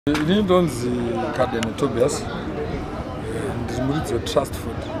Ndinonzi Kadenhe Tobias ndiri muridzi weTrust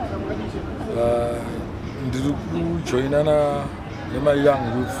Food. Ndiri kujoinana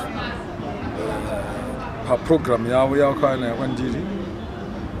nema-young youth paprogram yavo yavakawana kwandiri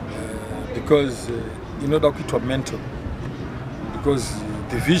because inoda kuitwa mentor, because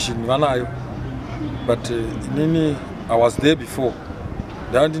the vision vanayo, but inini I was there before.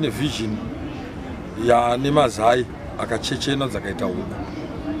 Ndanga ndine vision yanemazai akachechena dzakaita huku.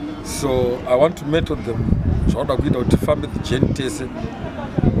 So I want to mentor them. Zvauda kuita kuti tifambe the journey tese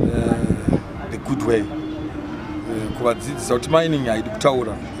the good way. Kuvadzidzisa kuti mining haidi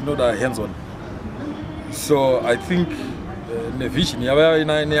kutaura, inoda hands on. So I think nevision yava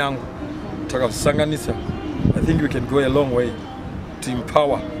inaine yangu takasanganisa, I think we can go a long way to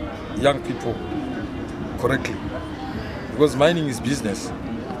empower young people correctly, because mining is business.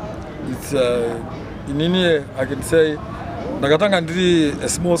 It's inini I can say ndakatanga ndiri a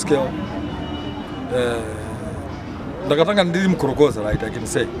small scale, ndakatanga ndiri mukorokoza, right? I can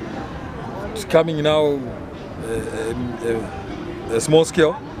say it's coming now a small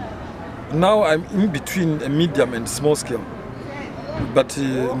scale. Now I'm in between a medium and small scale, but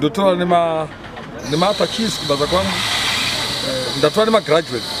ndotora nema atakis kubaza kwangu, ndatora nema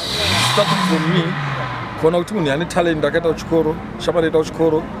graduate starting from me kuona kuti munhu ane talent ndakaita kuchikoro, shamaraita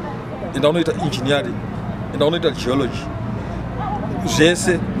kuchikoro, ndaunoita engineering, ndaunoita geology.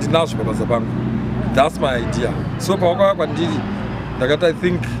 Zvese ndinazvo pabasa pangu. That's my idea. So pawakauya kwandiri ndakati I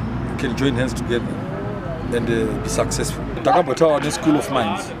think we can join hands together and be successful. Takambotaura neSchool of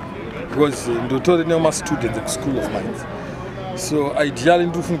Mines because ndotori nema-students ekuSchool of Mines. So ideally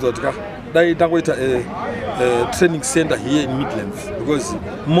ndinofunga kuti dai tangoita a training center here in Midlands, because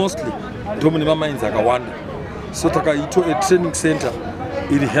mostly ndo mune ma-mines akawanda. So takaita a training center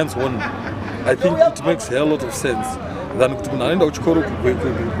iri hands on. I think it makes a lot of sense than kuti munhu anoenda kuchikoro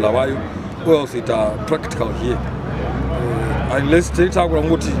kubulawayo ozoita practical here. Unless teitakura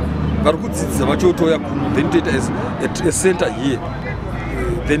ngoti vari kudzidzisa vachotoya kuno, then toita a center here,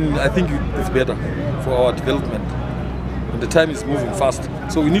 then I think it's better for our development. And the time is moving fast,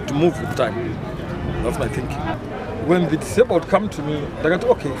 so we need to move with time. That's my thinking. When the disabled come to me, ndakati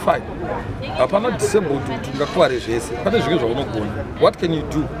okay, fine. Hapana disabled tingakware zvese. Pane zvimwe zvaunogona. What can you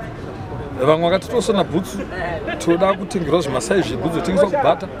do? Vamwe vakati tosona bhutsu, toda kutengerwa zvimasai zvebhutsu zvotengeswa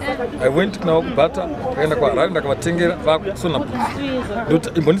kubhata. I went kunavo kubhata, ndakaenda kuHarare ndakavatengera vakusona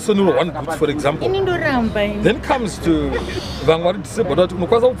bhutsu. Imbondisonerwa one boots for example. Then comes to vamwe vari disabled vati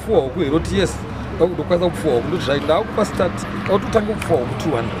unokwanisa kupfuwa huku here, oti yes, unokwanisa kupfuwa huku. Ndoti zvai ndakupa start, ndakutotanga kupfuwa huku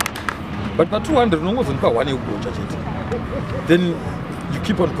 200. But pa 200 unongozondipa 1 yekugocha chete. Then you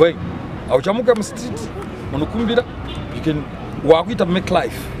keep on going. Hauchamuka mustreet, unokumbira, you can wakuita make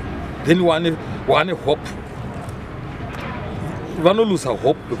life. Then one hope. Vano lose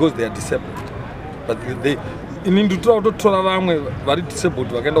hope because they are disabled. But they inindutora kutotora vamwe vari disabled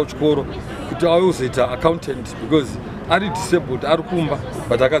vakaenda kuchikoro kuti ayozoita accountant because ari disabled, ari kumba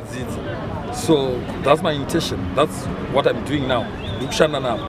but akadzidza. So that's my intention. That's what I'm doing now. Ndikushanda navo.